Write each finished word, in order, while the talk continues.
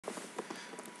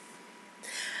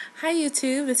Hi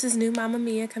YouTube, this is new Mama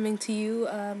Mia coming to you,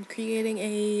 creating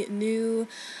a new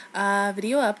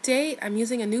video update. I'm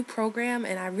using a new program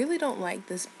and I really don't like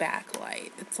this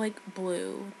backlight. It's like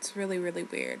blue. It's really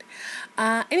weird.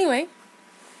 Anyway,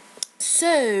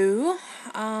 so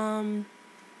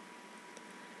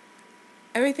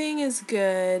everything is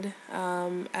good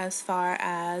as far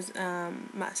as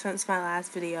since my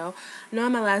last video. I know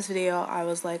in my last video I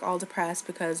was like all depressed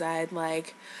because I had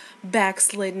like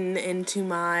backslidden into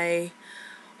my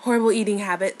horrible eating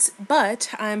habits, but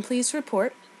I'm pleased to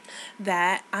report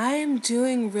that I'm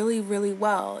doing really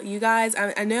well. You guys,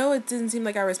 I know it didn't seem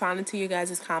like I responded to you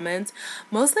guys' comments,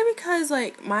 mostly because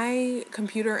like my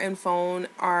computer and phone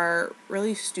are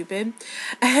really stupid,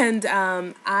 and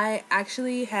I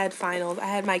actually had finals. I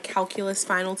had my calculus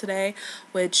final today,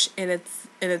 which in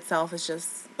itself is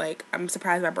just like, I'm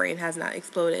surprised my brain has not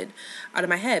exploded out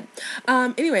of my head.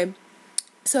 Anyway,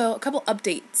 so a couple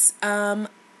updates.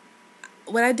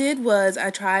 What I did was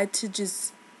I tried to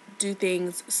just do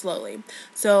things slowly.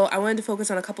 So I wanted to focus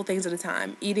on a couple things at a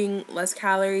time. Eating less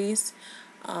calories,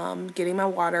 getting my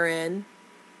water in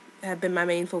have been my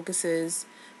main focuses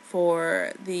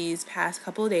for these past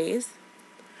couple of days.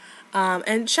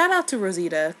 And shout out to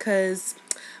Rosita, because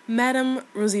Madam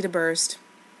Rosita Burst,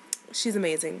 she's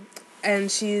amazing.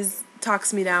 And she's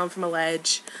talks me down from a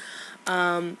ledge.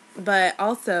 But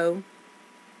also,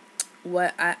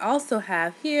 what I also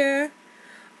have here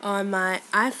on my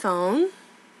iPhone,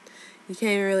 you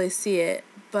can't even really see it,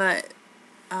 but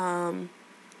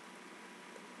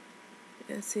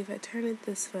let's see if I turn it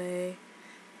this way,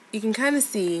 you can kind of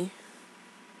see.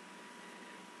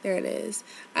 There it is.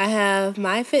 I have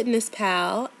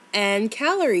MyFitnessPal and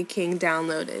Calorie King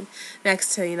downloaded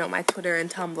next to, my Twitter and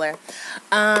Tumblr.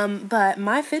 But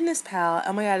MyFitnessPal,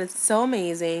 oh my god, it's so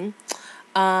amazing.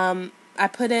 I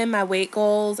put in my weight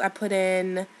goals. I put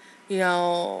in,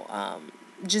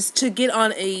 just to get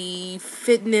on a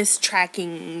fitness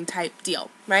tracking type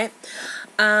deal, right?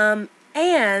 And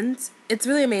it's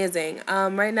really amazing.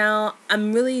 Right now,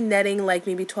 I'm really netting like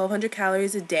maybe 1,200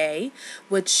 calories a day,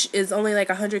 which is only like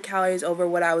 100 calories over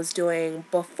what I was doing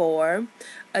before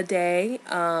a day.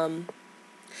 And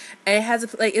it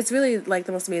has it's really like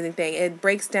the most amazing thing. It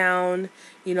breaks down,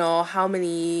 how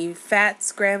many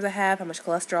fats grams I have, how much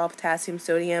cholesterol, potassium,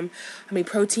 sodium, how many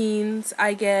proteins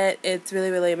I get. It's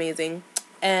really amazing.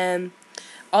 And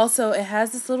also it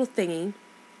has this little thingy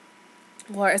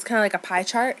where it's kind of like a pie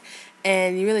chart,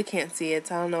 and you really can't see it,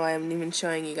 so I don't know why I'm even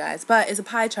showing you guys, but it's a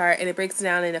pie chart and it breaks it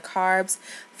down into carbs,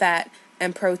 fat,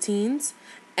 and proteins.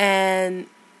 And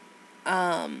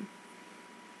my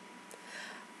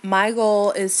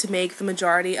goal is to make the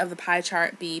majority of the pie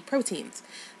chart be proteins.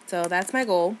 So that's my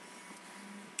goal.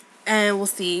 And we'll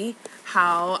see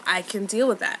how I can deal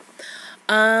with that.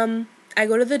 I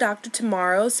go to the doctor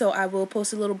tomorrow, so I will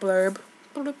post a little blurb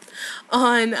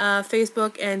on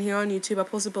Facebook and here on YouTube. I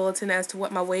post a bulletin as to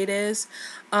what my weight is.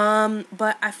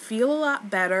 But I feel a lot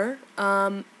better.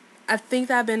 I think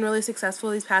that I've been really successful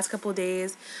these past couple of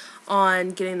days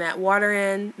on getting that water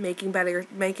in, making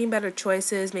better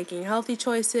choices, making healthy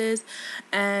choices,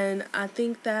 and I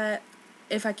think that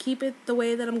if I keep it the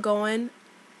way that I'm going,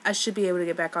 I should be able to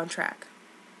get back on track.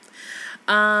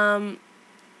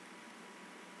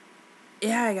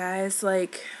 Yeah, guys,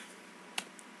 like,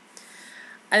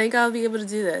 I think I'll be able to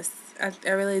do this.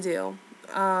 I really do.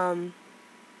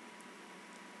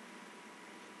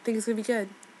 Think it's gonna be good.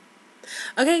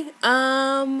 Okay,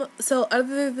 so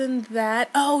other than that,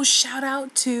 oh, shout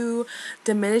out to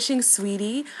Diminishing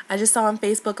Sweetie. I just saw on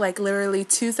Facebook like literally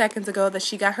 2 seconds ago that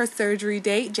she got her surgery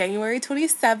date, January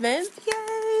 27th. Yay!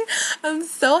 I'm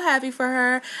so happy for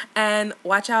her, and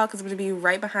watch out because I'm going to be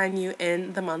right behind you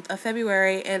in the month of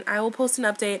February, and I will post an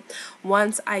update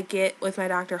once I get with my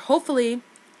doctor, hopefully,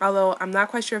 although I'm not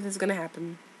quite sure if this is going to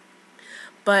happen,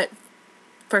 but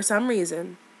for some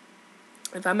reason,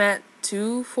 if I'm at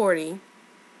 240,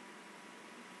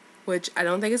 which I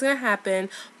don't think is going to happen,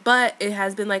 but it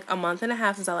has been like a month and a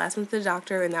half since I last went to the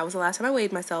doctor, and that was the last time I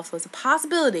weighed myself, so it's a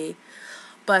possibility.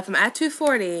 But if I'm at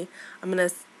 240, I'm going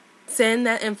to send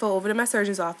that info over to my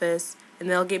surgeon's office, and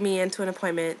they'll get me into an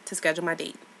appointment to schedule my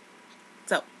date.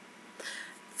 So,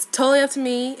 it's totally up to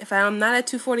me. If I'm not at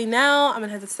 240 now, I'm going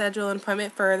to have to schedule an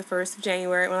appointment for the 1st of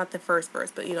January. Well, not the first,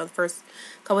 but, the first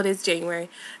couple of days of January.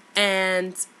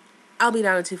 And I'll be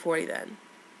down to 240 then.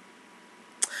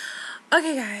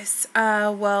 Okay, guys,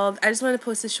 well, I just wanted to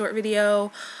post a short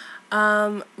video.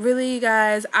 Really,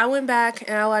 guys, I went back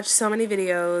and I watched so many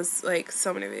videos,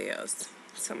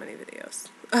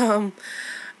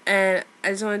 and I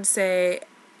just wanted to say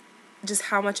just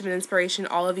how much of an inspiration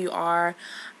all of you are,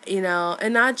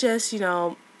 and not just,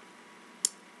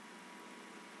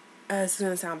 This is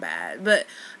gonna sound bad, but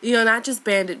you know, not just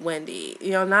Bandit Wendy,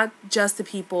 you know, not just the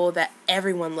people that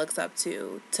everyone looks up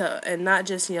to, and not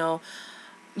just, you know,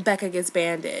 Becca Gets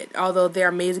Bandit, although they're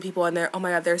amazing people and they're, oh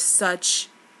my god, they're such,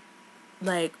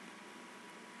 like,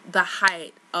 the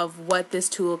height of what this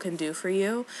tool can do for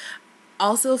you.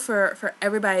 Also for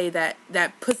everybody that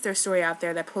puts their story out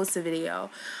there, that posts a video.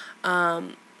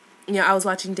 You know, I was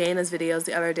watching Dana's videos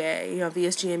the other day, you know,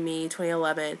 VSG and Me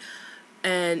 2011,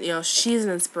 and, you know, she's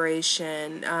an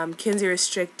inspiration. Kinsey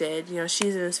Restricted, you know,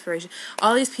 she's an inspiration.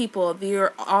 All these people,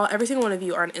 every single one of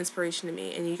you are an inspiration to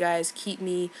me, and you guys keep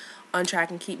me on track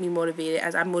and keep me motivated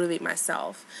as I motivate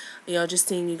myself. You know, just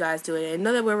seeing you guys do it and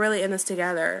know that we're really in this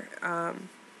together.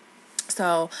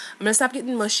 So I'm gonna stop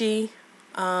getting mushy.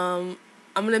 I'm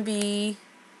gonna be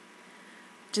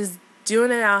just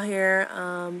doing it out here.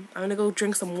 I'm gonna go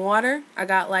drink some water. I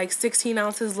got like 16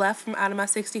 ounces left from out of my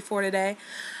 64 today.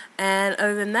 And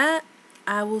other than that,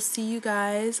 I will see you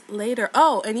guys later.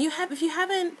 Oh, and if you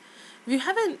haven't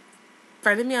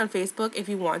friended me on Facebook, if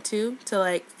you want to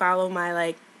like follow my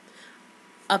like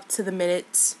up to the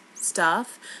minute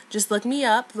stuff, just look me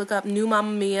up. Look up New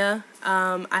Mama Mia.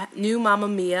 New Mama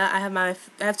Mia. I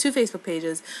have two Facebook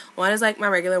pages. One is like my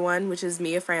regular one, which is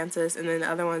Mia Francis, and then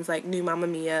the other one's like New Mama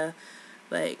Mia,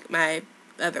 like my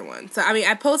other one. So I mean,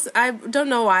 I don't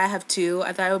know why I have two.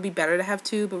 I thought it would be better to have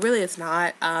two, but really it's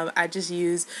not. I just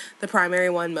use the primary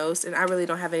one most, and I really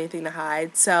don't have anything to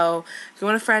hide. So if you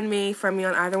want to friend me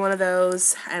on either one of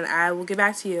those, and I will get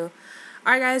back to you.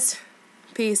 Alright guys,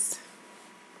 peace.